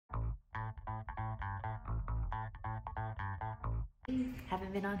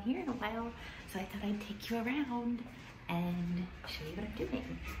Haven't been on here in a while, so I thought I'd take you around and show you what I'm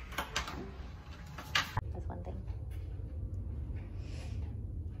doing. That's one thing.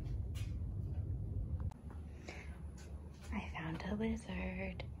 I found a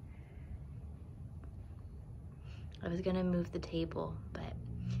lizard. I was gonna move the table, but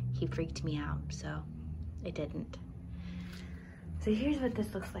he freaked me out, so I didn't. So here's what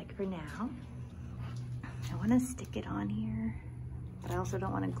this looks like for now. I wanna stick it on here, but I also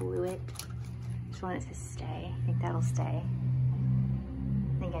don't wanna glue it. I just want it to stay. I think that'll stay.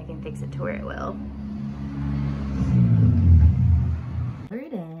 I think I can fix it to where it will. Put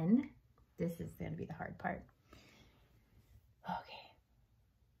it in. This is gonna be the hard part. Okay.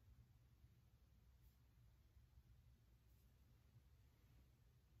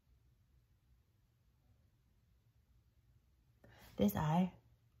 This eye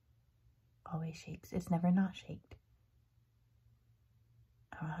always shakes. It's never not shaked.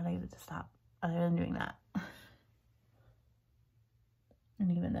 I don't know how to get it to stop other than doing that.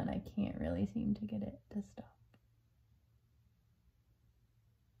 And even then, I can't really seem to get it to stop.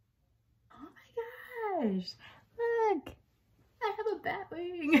 Oh my gosh, look, I have a bat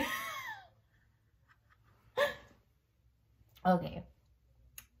wing. Okay,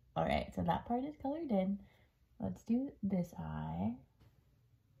 all right, so that part is colored in. Let's do this eye.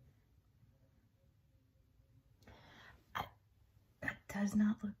 That does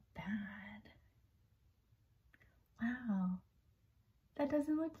not look bad. Wow, that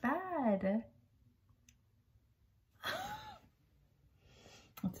doesn't look bad.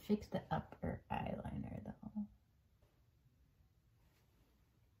 Let's fix the upper eyeliner though.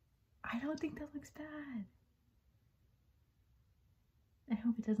 I don't think that looks bad. I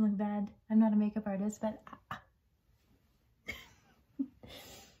hope it doesn't look bad. I'm not a makeup artist, but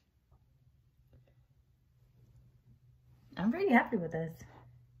I'm pretty happy with this.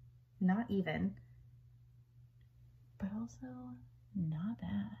 Not even, but also not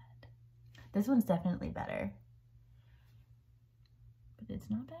bad. This one's definitely better, but it's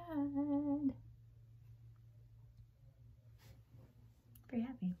not bad. Very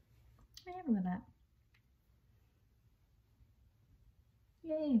happy. Very happy with that.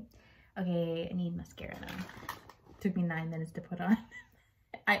 Yay. Okay, I need mascara now. It took me 9 minutes to put on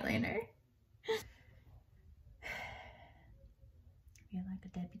eyeliner. I feel like a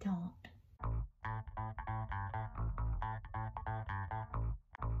debutante.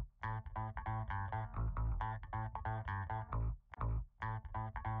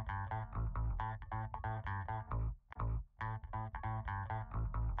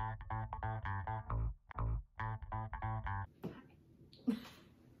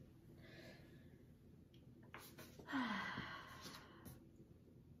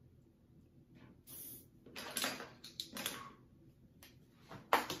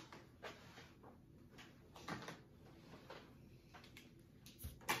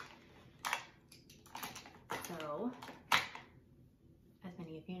 So, as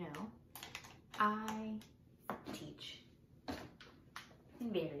many of you know, I teach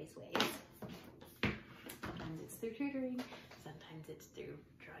in various ways. Sometimes it's through tutoring, sometimes it's through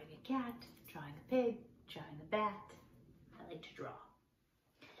drawing a cat, drawing a pig, drawing a bat. I like to draw.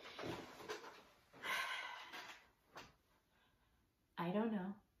 I don't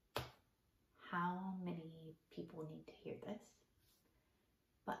know how many people need to hear this,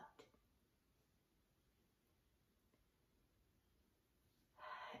 but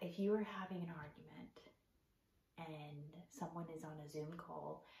if you are having an argument and someone is on a Zoom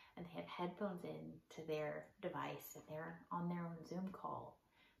call and they have headphones in to their device and they're on their own Zoom call,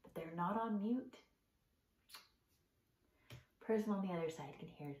 but they're not on mute, the person on the other side can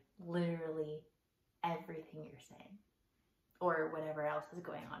hear literally everything you're saying or whatever else is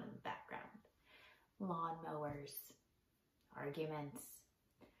going on in the background. Lawnmowers, arguments,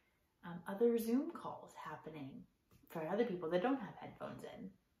 other Zoom calls happening for other people that don't have headphones in.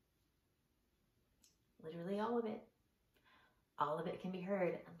 Literally all of it. All of it can be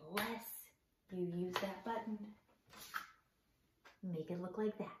heard unless you use that button. Make it look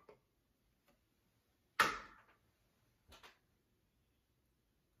like that.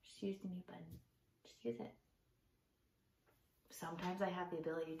 Just use the mute button. Just use it. Sometimes I have the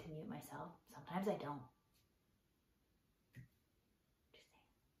ability to mute myself. Sometimes I don't.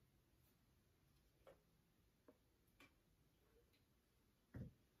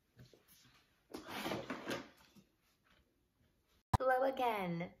 Hello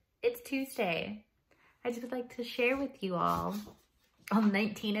again. It's Tuesday. I just would like to share with you all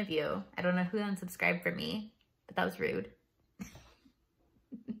 19 of you. I don't know who unsubscribed from me, but that was rude.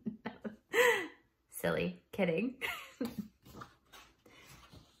 Silly. Kidding.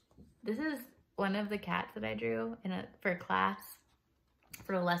 This is one of the cats that I drew for class,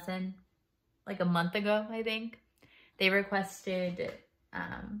 for a lesson, like a month ago, I think. They requested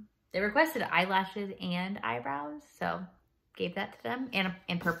eyelashes and eyebrows, so gave that to them,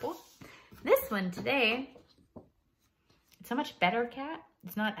 and purple. This one today, it's a much better cat.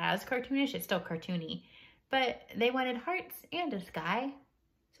 It's not as cartoonish, it's still cartoony, but they wanted hearts and a sky,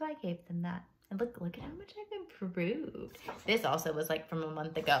 so I gave them that. And look at how much I've improved. This also was like from a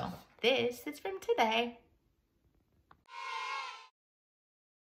month ago. This is from today.